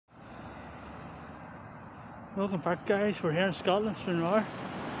Welcome back, guys. We're here in Scotland, STRANRAER.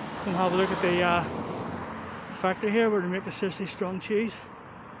 Come have a look at the factory here where they make a seriously strong cheese.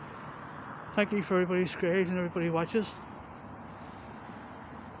 Thank you for everybody who subscribes and everybody who watches.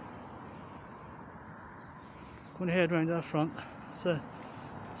 Going to head round to the front. That's the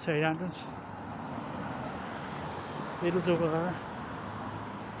side entrance. Lidl's over there.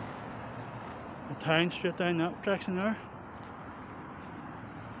 The town straight down that direction there.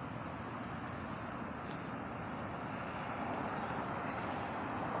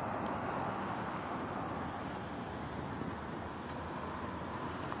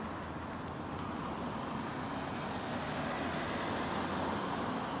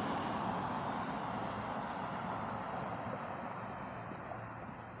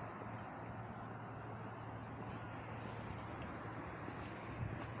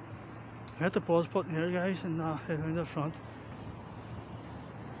 Hit the pause button here, guys, and head around the front.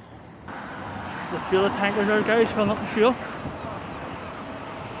 The fuel tankers there, guys, filling up the fuel.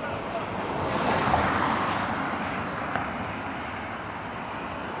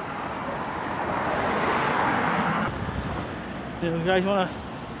 You guys want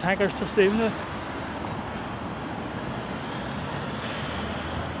tankers to Stephen there?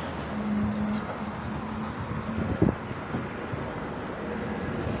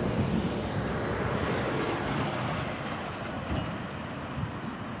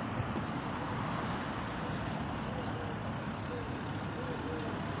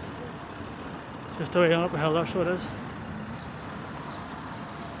 Just the way on up the hill there, so it is.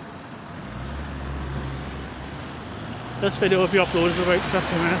 This video will be uploaded about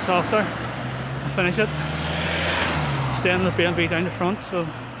 15 minutes after I finish it. Staying in the B&B down the front, so it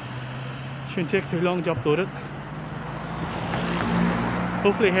shouldn't take too long to upload it.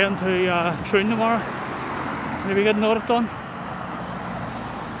 Hopefully heading to Troon tomorrow. Maybe get an audit done.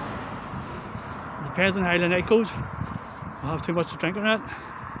 It depends on how the night goes. I'll have too much to drink on it.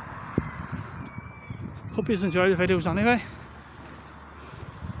 Hope you enjoy the videos anyway.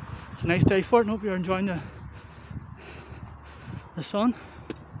 It's a nice day for it, and hope you're enjoying the sun.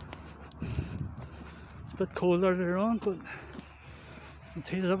 It's a bit colder later on, but it's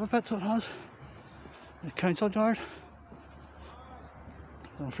heated up a bit, so it has. The council yard.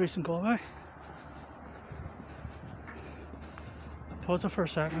 Don't freeze and go away. Pause it for a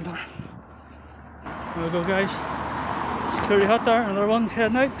second there. There we go, guys. Security hut there, another one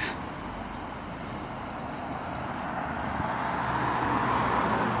heading out.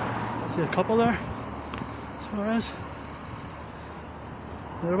 See a couple there, so there is.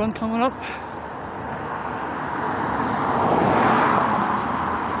 Another one coming up.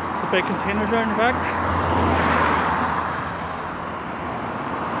 It's a big container there in the back.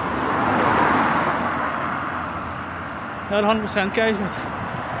 Not 100% guys, but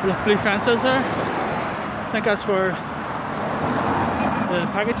the blue fences there. I think that's where they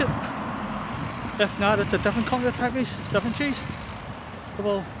package it. If not, it's a different company that package, different cheese. So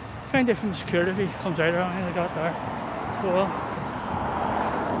we'll find out from the security if he comes out or anything like that there. So well.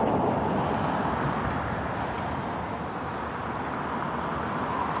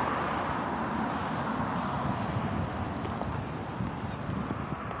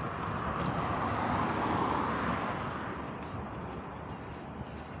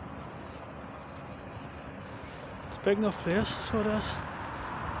 It's a big enough place, so it is.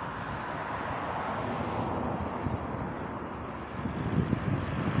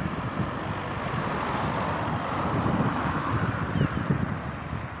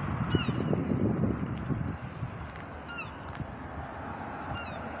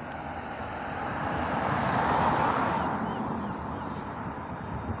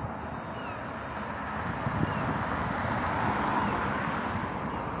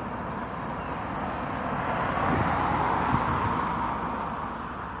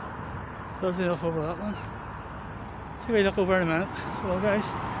 That's enough over that one. Take a look over in a minute. So well, guys,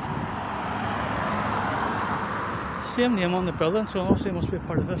 same name on the building, so obviously it must be a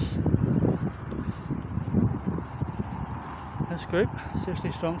part of this group.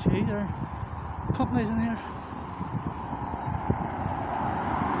 Seriously strong cheese. There are companies in here.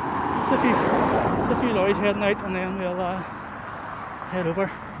 There's a few lorries heading out, and then we'll head over.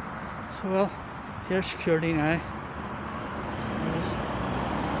 So well, here's security now.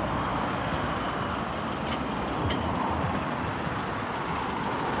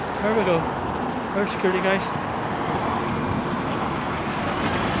 There we go. There's security, guys.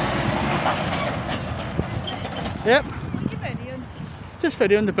 Yep. What are you videoing? Just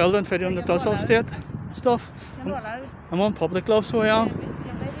videoing the building, videoing the industrial estate stuff. You're not allowed. I'm on public love, so I am. You're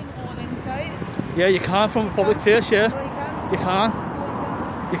videoing all inside. Yeah, you can from a public place, yeah. No, you can't. You can.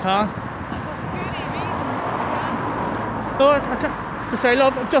 No, you can't. You can. For security reasons. No, to say,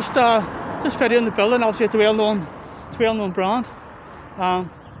 love, just videoing the building. Obviously, it's a well-known brand.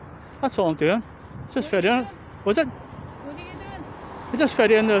 That's all I'm doing. Just videoing it. Was it? What are you doing? I'm just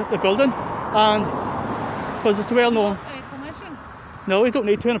videoing the building, and because it's a well-known. Commission? No, we don't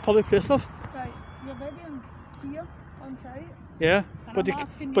need to in a public place, love. Right, you're videoing here on site. Yeah, And but you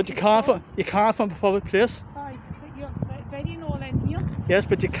you can't from a public place. Aye, but you're videoing all in here. Yes,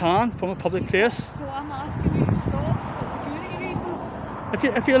 but you can from a public place. So I'm asking you to stop for security reasons.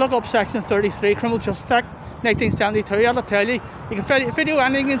 If you look up section 33 Criminal Justice Act 1972, I'll tell you, you can video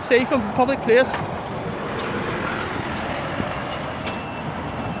anything you can see from a public place.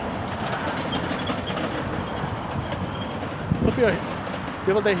 Hope you're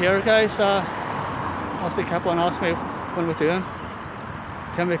able to hear, guys. Obviously kept on asking me what we're doing.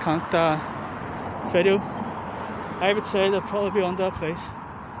 Tell me we can't video. I would say they'll probably be under a police.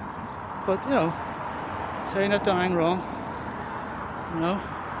 But you know, saying that they're anything wrong. You know.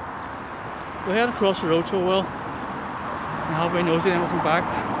 We're heading across the road, so we'll and have my nosy, then we'll come back.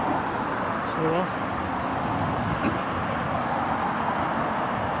 So we will.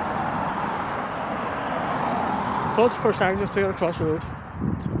 Pause for a second just to get across the road.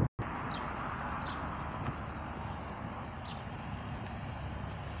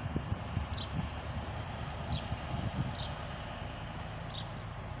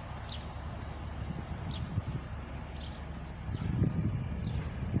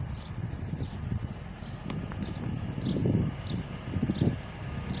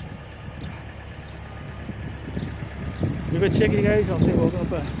 A bit shaky, guys. Obviously woke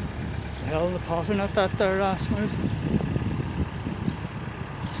up a hell in the pattern, not that they're smooth.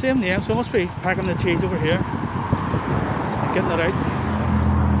 Same name, so I must be packing the cheese over here and getting it out.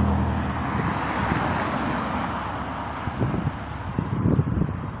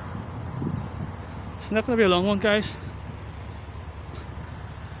 It's not going to be a long one, guys.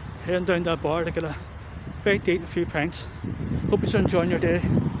 Heading down that bar to get a bite to eat and a few pints. Hope you're enjoying your day.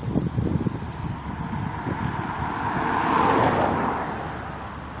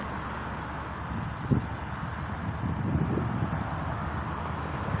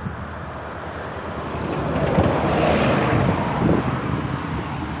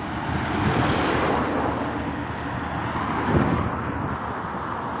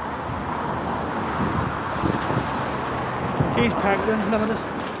 Cheese packaging limited.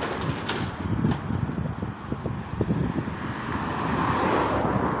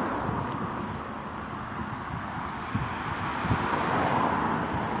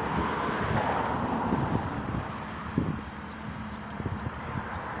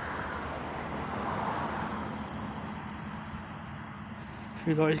 A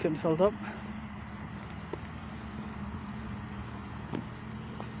few lorries getting filled up.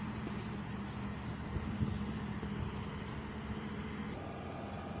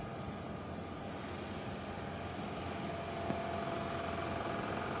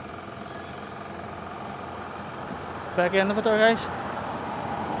 Back end of it there, guys.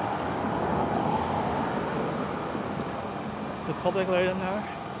 The public light in there.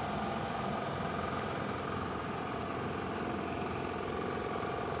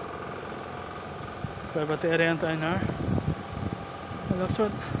 Got about the end down there. It looks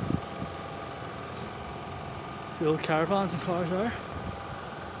like the old caravans and cars there.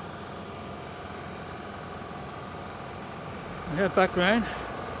 We head back round.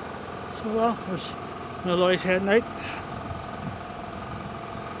 So well, there's no lorries heading out.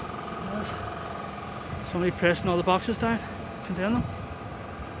 Somebody pressing all the boxes down, contain them.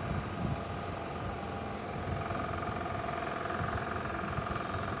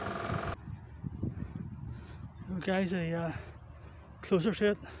 So guys, closer to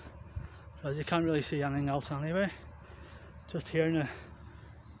it, as you can't really see anything else anyway. Just here in the,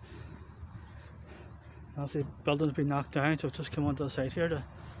 obviously the building's been knocked down, so just come onto the side here to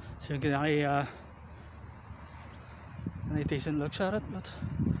see if we can get any decent looks at it, but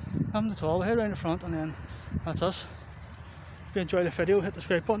haven't at all. We head around the front and then that's us. If you enjoyed the video, hit the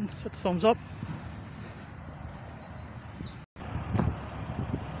subscribe button, hit the thumbs up.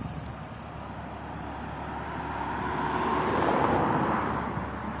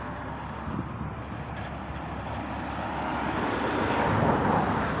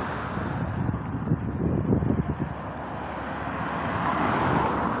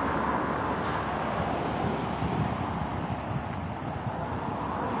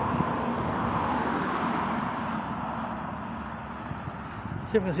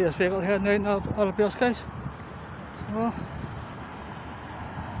 See if we can see this vehicle heading out and out of place, guys. So, well.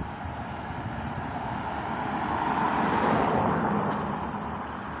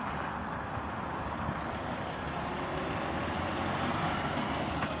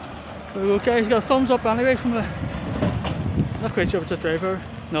 There we go, guys. Got a thumbs up anyway from the. Not quite sure if it's a driver.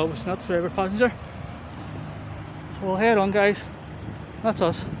 No, it's not the driver, passenger. So we'll head on, guys. That's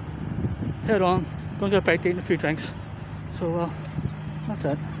us. Head on. Gonna get a bite to eat and a few drinks. So that's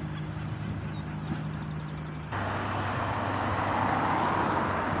it.